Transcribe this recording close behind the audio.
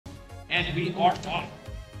And we are off.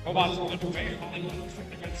 Robots are underway. Hollywood looks like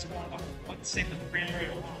they're going to score on one same with the Cranberry.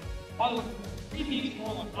 Hollywood, 3 beats more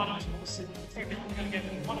on Honors. Looks like they're only going to get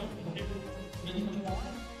one of them.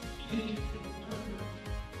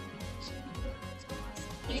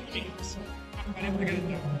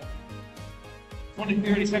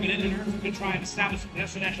 2037 engineers are going to try and establish a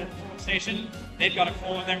destination station. They've got a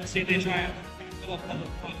call in there. We'll see if they try a little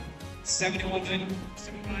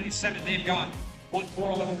 7197. They've got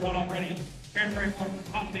 1411 already. Very important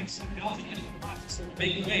optics technology into the process of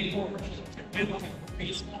making way forward.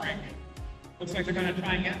 Looks like they're going to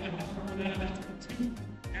try and get them two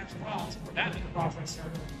as well. So for that processor.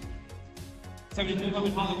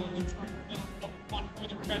 7211 Hollywood one for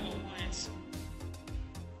the Red Alliance.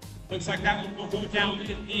 Looks like that one will go down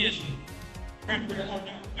in the issue. Cranberry will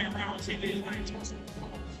go around and see the Alliance.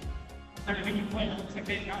 Everything you play looks like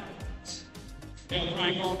they've got it. They'll try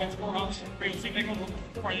and go against more options. We'll see if they go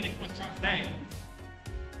before anything was shot today.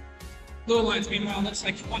 Blue Alliance, meanwhile, looks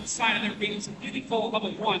like one side of their beam is completely full of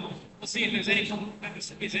level 1. We'll see if there's any that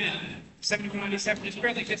is in. 7197 is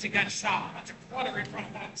barely missing that shot. That's a quarter in front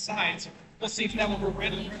of that side. So we'll see if that will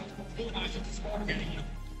prevent the Blue Alliance from scoring.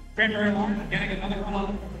 Cranberry Alarm getting another one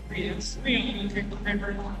on for 3. It's 3 on the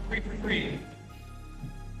Cranberry Alarm, 3 for 3.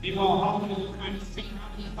 Meanwhile, Hollywood is trying to figure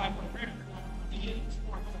out the 5 for Cranberry Alarm. He is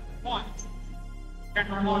 4 for 1.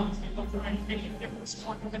 Cranberry Alarm is going to try and make a difference.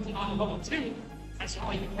 Score coming on level 2. That's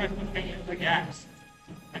all you can press with the gas.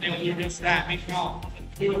 And then when you miss that, meanwhile, on the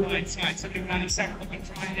Blue Alliance side, 7197 looking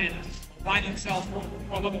to try and line themselves for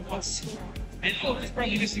level 1 score. And it's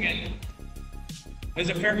probably missing it. There's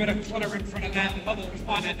a fair bit of clutter in front of that level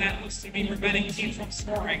 1, and that looks to be preventing teams from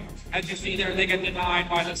scoring. As you see there, they get denied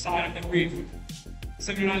by the side of the reef.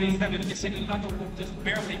 7197 missing another one, just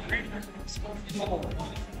barely greater from scoring in level 1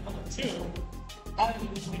 and level 2. All of them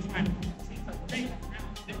is trying to complete the break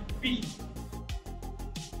around their reef.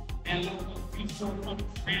 And level 3 score from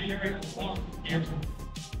Cranberry along here.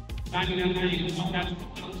 9990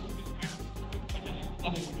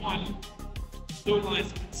 level 1. Blue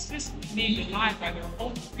Alliance consistently being denied by their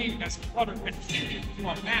own reef as clutter continues to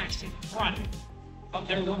amass in front of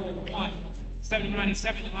their level 1.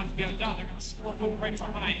 7097 is not to be undone. They're going to score right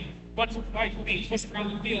behind. Bunch of fights will be twisted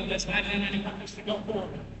around the field as 9991 wants to go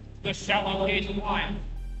forward. The shallow gauge line.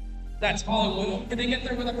 That's Hollywood. Can they get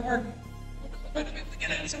there with a car? Can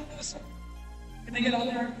they get on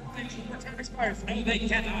there before time expires? No, they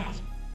cannot.